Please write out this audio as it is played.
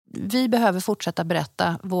vi behöver fortsätta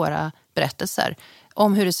berätta våra berättelser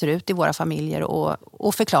om hur det ser ut i våra familjer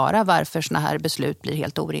och förklara varför såna här beslut blir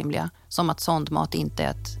helt orimliga. Som att sondmat inte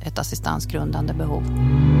är ett assistansgrundande behov.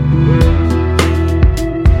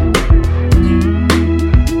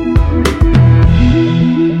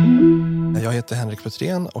 Jag heter Henrik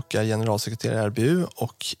Petrén och är generalsekreterare i RBU,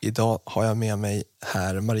 och idag har jag med mig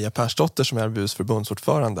här Maria Persdotter som är RBUs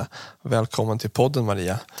förbundsordförande. Välkommen till podden,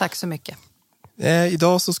 Maria. Tack så mycket.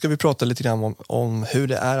 Idag så ska vi prata lite grann om hur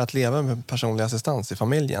det är att leva med personlig assistans i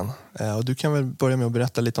familjen. Och du kan väl börja med att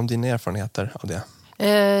berätta lite om dina erfarenheter av det.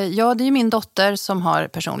 Ja, det är min dotter som har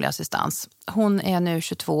personlig assistans. Hon är nu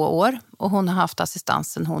 22 år och hon har haft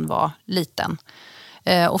assistans sedan hon var liten.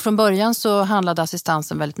 Och från början så handlade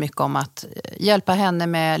assistansen väldigt mycket om att hjälpa henne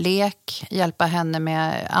med lek, hjälpa henne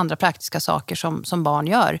med andra praktiska saker som barn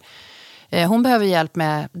gör. Hon behöver hjälp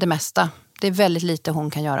med det mesta. Det är väldigt lite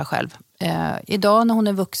hon kan göra själv. Idag när hon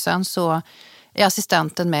är vuxen så är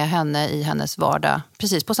assistenten med henne i hennes vardag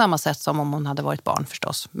precis på samma sätt som om hon hade varit barn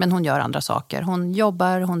förstås. Men hon gör andra saker. Hon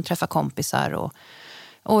jobbar, hon träffar kompisar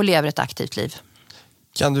och lever ett aktivt liv.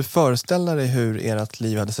 Kan du föreställa dig hur ert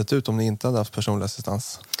liv hade sett ut om ni inte hade haft personlig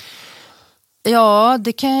assistans? Ja,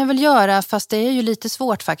 det kan jag väl göra, fast det är ju lite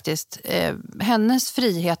svårt faktiskt. Hennes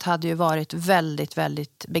frihet hade ju varit väldigt,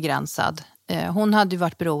 väldigt begränsad. Hon hade ju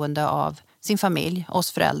varit beroende av sin familj,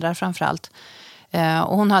 oss föräldrar framförallt.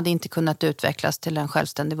 Och hon hade inte kunnat utvecklas till en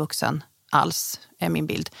självständig vuxen alls, är min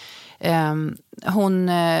bild. Hon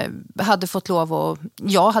hade fått lov att...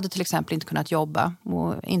 Jag hade till exempel inte kunnat jobba,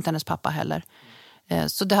 och inte hennes pappa heller.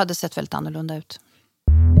 Så det hade sett väldigt annorlunda ut.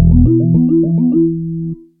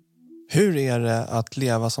 Hur är det att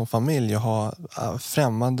leva som familj och ha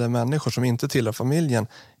främmande människor som inte tillhör familjen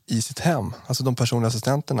i sitt hem? Alltså de personliga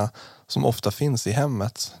assistenterna som ofta finns i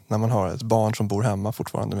hemmet när man har ett barn som bor hemma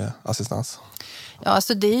fortfarande med assistans. Ja,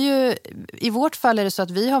 alltså det är ju, i vårt fall är det så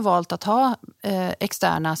att vi har valt att ha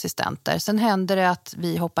externa assistenter. Sen händer det att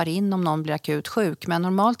vi hoppar in om någon blir akut sjuk, men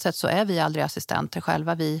normalt sett så är vi aldrig assistenter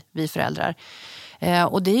själva, vi föräldrar.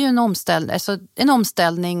 Och det är ju en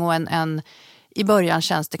omställning och en i början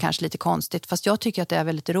känns det kanske lite konstigt, fast jag tycker att det är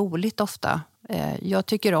väldigt roligt ofta. Jag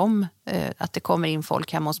tycker om att det kommer in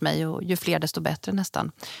folk hemma hos mig, och ju fler desto bättre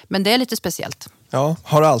nästan. Men det är lite speciellt. Ja,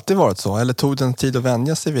 har det alltid varit så? Eller tog det en tid att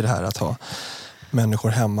vänja sig vid det här att ha människor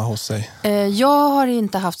hemma hos sig? Jag har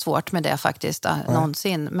inte haft svårt med det faktiskt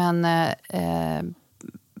någonsin, men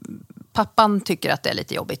pappan tycker att det är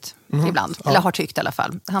lite jobbigt ibland. Ja. Eller har tyckt i alla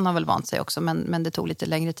fall. Han har väl vant sig också, men det tog lite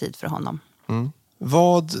längre tid för honom. Mm.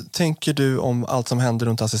 Vad tänker du om allt som händer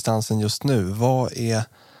runt assistansen just nu? Vad är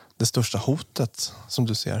det största hotet som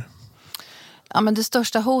du ser? Ja, men det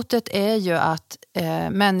största hotet är ju att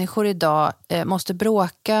människor idag måste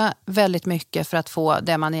bråka väldigt mycket för att få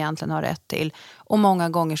det man egentligen har rätt till. Och många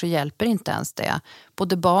gånger så hjälper inte ens det.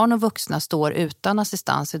 Både barn och vuxna står utan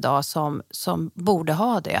assistans idag som borde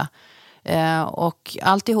ha det. Och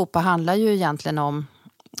alltihopa handlar ju egentligen om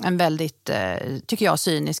en väldigt, tycker jag,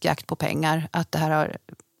 cynisk jakt på pengar. Att det här har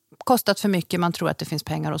kostat för mycket, man tror att det finns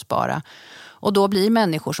pengar att spara. Och då blir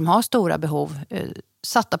människor som har stora behov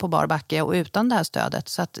satta på bar backe och utan det här stödet.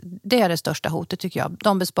 Så att det är det största hotet, tycker jag.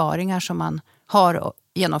 De besparingar som man har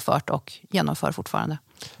genomfört och genomför fortfarande.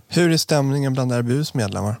 Hur är stämningen bland RBUs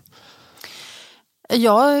medlemmar?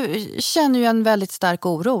 Jag känner ju en väldigt stark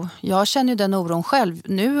oro. Jag känner ju den oron själv.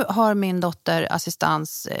 Nu har min dotter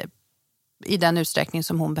assistans i den utsträckning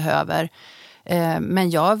som hon behöver. Men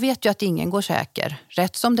jag vet ju att ingen går säker.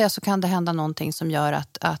 Rätt som det så kan det hända någonting som gör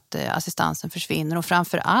att assistansen försvinner. Och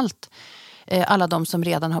framför allt alla de som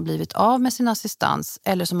redan har blivit av med sin assistans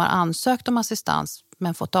eller som har ansökt om assistans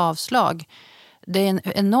men fått avslag. Det är en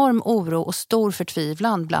enorm oro och stor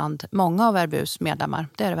förtvivlan bland många av RBUs medlemmar.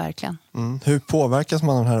 Det är det verkligen. Hur påverkas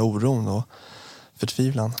man av den här oron och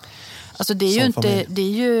förtvivlan? Alltså det är ju inte, det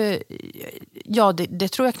är ju, ja det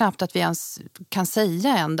tror jag knappt att vi ens kan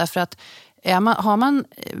säga än, därför att har man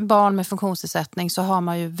barn med funktionsnedsättning så har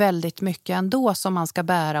man ju väldigt mycket ändå som man ska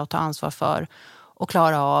bära och ta ansvar för och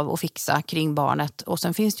klara av och fixa kring barnet. Och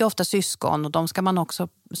sen finns det ju ofta syskon och de ska man också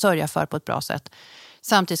sörja för på ett bra sätt.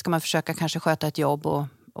 Samtidigt ska man försöka kanske sköta ett jobb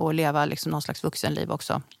och leva liksom någon slags vuxenliv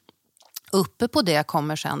också. Uppe på det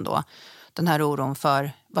kommer sen då den här oron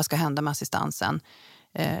för vad ska hända med assistansen.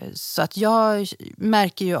 Så att jag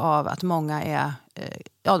märker ju av att många är,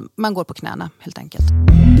 man går på knäna helt enkelt.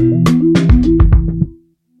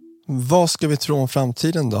 Vad ska vi tro om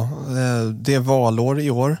framtiden då? Det är valår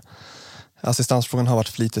i år. Assistansfrågan har varit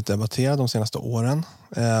flitigt debatterad de senaste åren.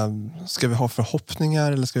 Ska vi ha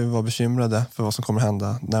förhoppningar eller ska vi vara bekymrade för vad som kommer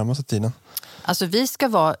hända närmaste tiden? Alltså vi ska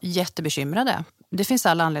vara jättebekymrade. det finns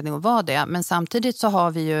alla anledning att vara det. Men samtidigt så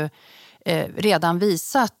har vi ju redan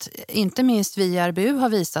visat, inte minst vi i RBU har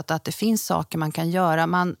visat att det finns saker man kan göra.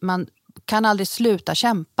 Man kan aldrig sluta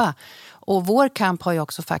kämpa. Och vår kamp har ju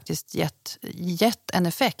också faktiskt gett en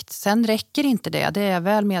effekt. Sen räcker inte det är jag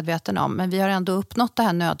väl medveten om. Men vi har ändå uppnått det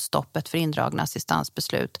här nödstoppet för indragna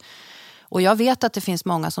assistansbeslut. Och jag vet att det finns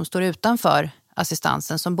många som står utanför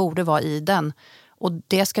assistansen som borde vara i den. Och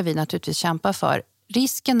det ska vi naturligtvis kämpa för.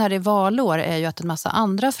 Risken när det är valår är ju att en massa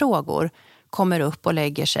andra frågor kommer upp och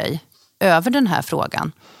lägger sig över den här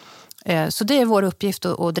frågan. Så det är vår uppgift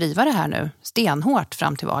att driva det här nu stenhårt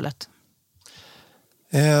fram till valet.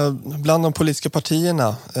 Bland de politiska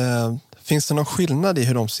partierna, finns det någon skillnad i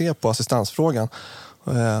hur de ser på assistansfrågan?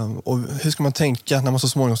 Och hur ska man tänka när man så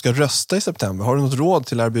småningom ska rösta i september? Har du något råd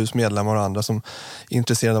till RBUs medlemmar och andra som är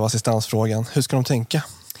intresserade av assistansfrågan? Hur ska de tänka?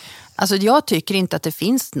 Alltså jag tycker inte att det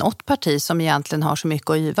finns något parti som egentligen har så mycket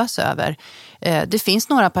att yvas över. Det finns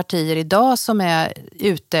några partier idag som är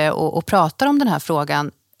ute och pratar om den här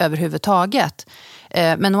frågan överhuvudtaget.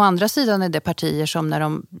 Men å andra sidan är det partier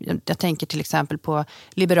som jag tänker till exempel på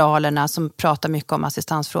Liberalerna som pratar mycket om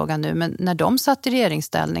assistansfrågan nu. Men när de satt i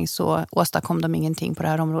regeringsställning så åstadkom de ingenting på det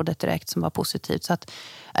här området direkt som var positivt. Så att,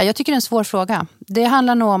 jag tycker det är en svår fråga. Det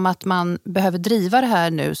handlar nog om att man behöver driva det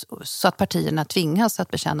här nu så att partierna tvingas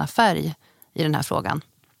att bekänna färg i den här frågan.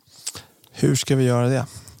 Hur ska vi göra det,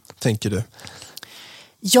 tänker du?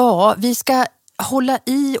 Ja, vi ska hålla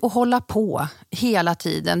i och hålla på hela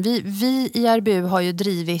tiden. Vi i RBU har ju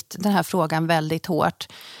drivit den här frågan väldigt hårt.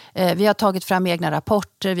 Vi har tagit fram egna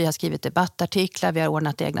rapporter, vi har skrivit debattartiklar, vi har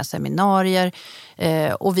ordnat egna seminarier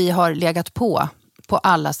och vi har legat på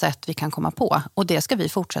alla sätt vi kan komma på. Och det ska vi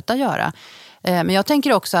fortsätta göra. Men jag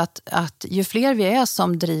tänker också att ju fler vi är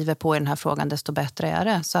som driver på i den här frågan, desto bättre är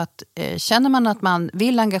det. Så att känner man att man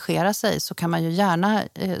vill engagera sig så kan man ju gärna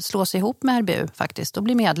slå sig ihop med RBU faktiskt och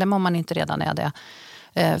bli medlem om man inte redan är det.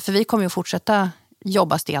 För vi kommer ju fortsätta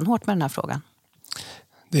jobba stenhårt med den här frågan.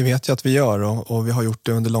 Det vet jag att vi gör och vi har gjort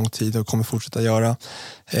det under lång tid och kommer fortsätta göra.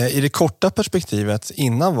 I det korta perspektivet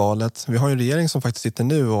innan valet, vi har ju en regering som faktiskt sitter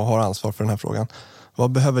nu och har ansvar för den här frågan.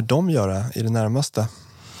 Vad behöver de göra i det närmaste?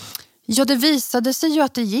 Ja, det visade sig ju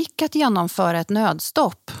att det gick att genomföra ett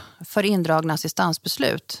nödstopp för indragna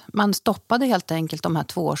assistansbeslut. Man stoppade helt enkelt de här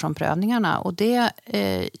 2-årsomprövningarna och det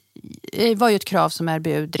var ju ett krav som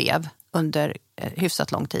RBU drev under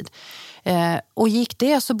hyfsat lång tid. Och gick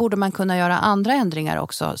det så borde man kunna göra andra ändringar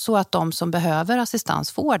också så att de som behöver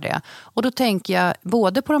assistans får det. Och då tänker jag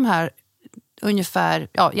både på de här ungefär,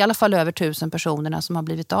 i alla fall över 1000 personerna som har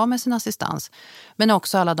blivit av med sin assistans. Men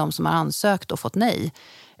också alla de som har ansökt och fått nej.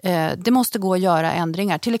 Det måste gå att göra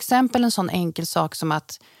ändringar. Till exempel en sån enkel sak som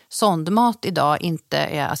att sondmat idag inte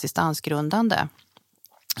är assistansgrundande.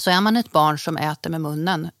 Så är man ett barn som äter med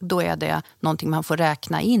munnen, då är det någonting man får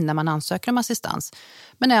räkna in när man ansöker om assistans.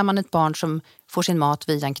 Men är man ett barn som får sin mat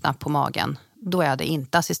via en knapp på magen, då är det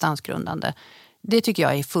inte assistansgrundande. Det tycker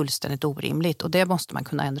jag är fullständigt orimligt och det måste man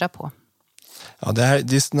kunna ändra på. Ja, det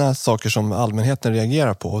är sådana saker som allmänheten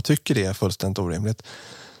reagerar på och tycker det är fullständigt orimligt.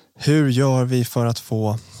 Hur gör vi för att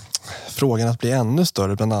få frågan att bli ännu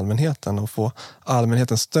större bland allmänheten och få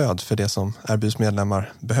allmänhetens stöd för det som RBUs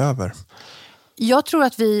medlemmar behöver? Jag tror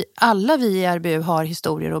att alla vi i RBU har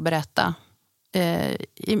historier att berätta.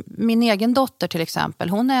 Min egen dotter till exempel,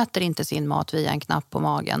 hon äter inte sin mat via en knapp på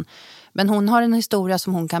magen. Men hon har en historia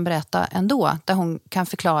som hon kan berätta ändå. Där hon kan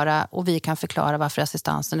förklara och vi kan förklara varför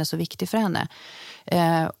assistansen är så viktig för henne.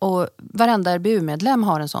 Och varenda RBU-medlem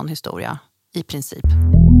har en sån historia i princip.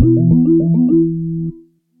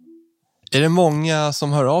 Är det många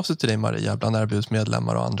som hör av sig till dig, Maria, bland RBUs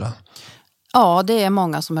medlemmar och andra? Ja, det är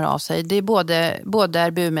många som hör av sig. Det är både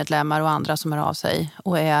RBU-medlemmar och andra som hör av sig.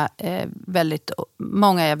 Och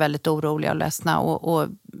många är väldigt oroliga och ledsna. Och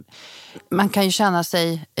man kan ju känna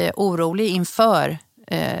sig orolig inför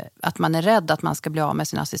att man är rädd att man ska bli av med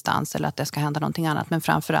sin assistans eller att det ska hända någonting annat. Men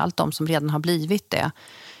framförallt de som redan har blivit det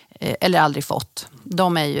eller aldrig fått.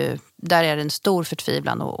 Där är det en stor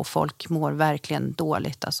förtvivlan och folk mår verkligen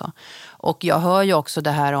dåligt. Alltså. Och jag hör ju också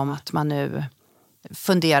det här om att man nu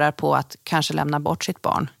funderar på att kanske lämna bort sitt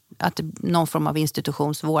barn. Att någon form av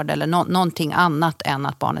institutionsvård eller någonting annat än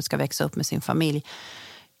att barnet ska växa upp med sin familj.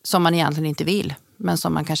 Som man egentligen inte vill, men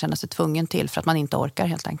som man kan känna sig tvungen till för att man inte orkar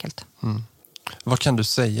helt enkelt. Mm. Vad kan du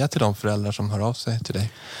säga till de föräldrar som hör av sig till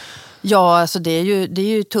dig? Ja, alltså det är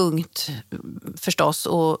ju tungt förstås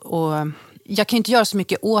och jag kan inte göra så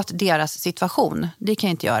mycket åt deras situation. Det kan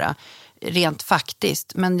jag inte göra rent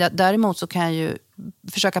faktiskt. Men däremot så kan jag ju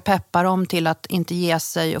försöka peppa dem till att inte ge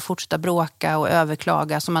sig och fortsätta bråka och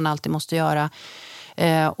överklaga som man alltid måste göra.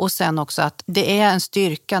 Och sen också att det är en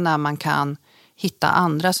styrka när man kan hitta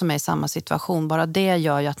andra som är i samma situation. Bara det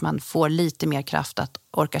gör ju att man får lite mer kraft att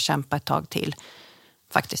orka kämpa ett tag till.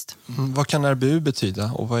 Faktiskt. Vad kan RBU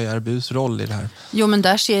betyda och vad är RBUs roll i det här? Jo, men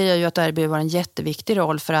där ser jag ju att RBU har en jätteviktig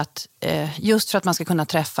roll för att just för att man ska kunna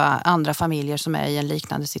träffa andra familjer som är i en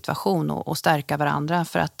liknande situation och stärka varandra,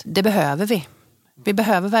 för att det behöver vi. Vi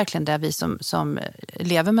behöver verkligen det, vi som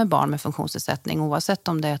lever med barn med funktionsnedsättning, oavsett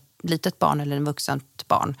om det är ett litet barn eller en vuxent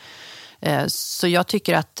barn. Så jag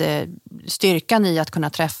tycker att styrkan i att kunna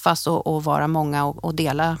träffas och vara många och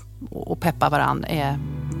dela och peppa varandra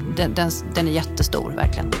den är jättestor,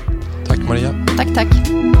 verkligen. Tack Maria. Tack.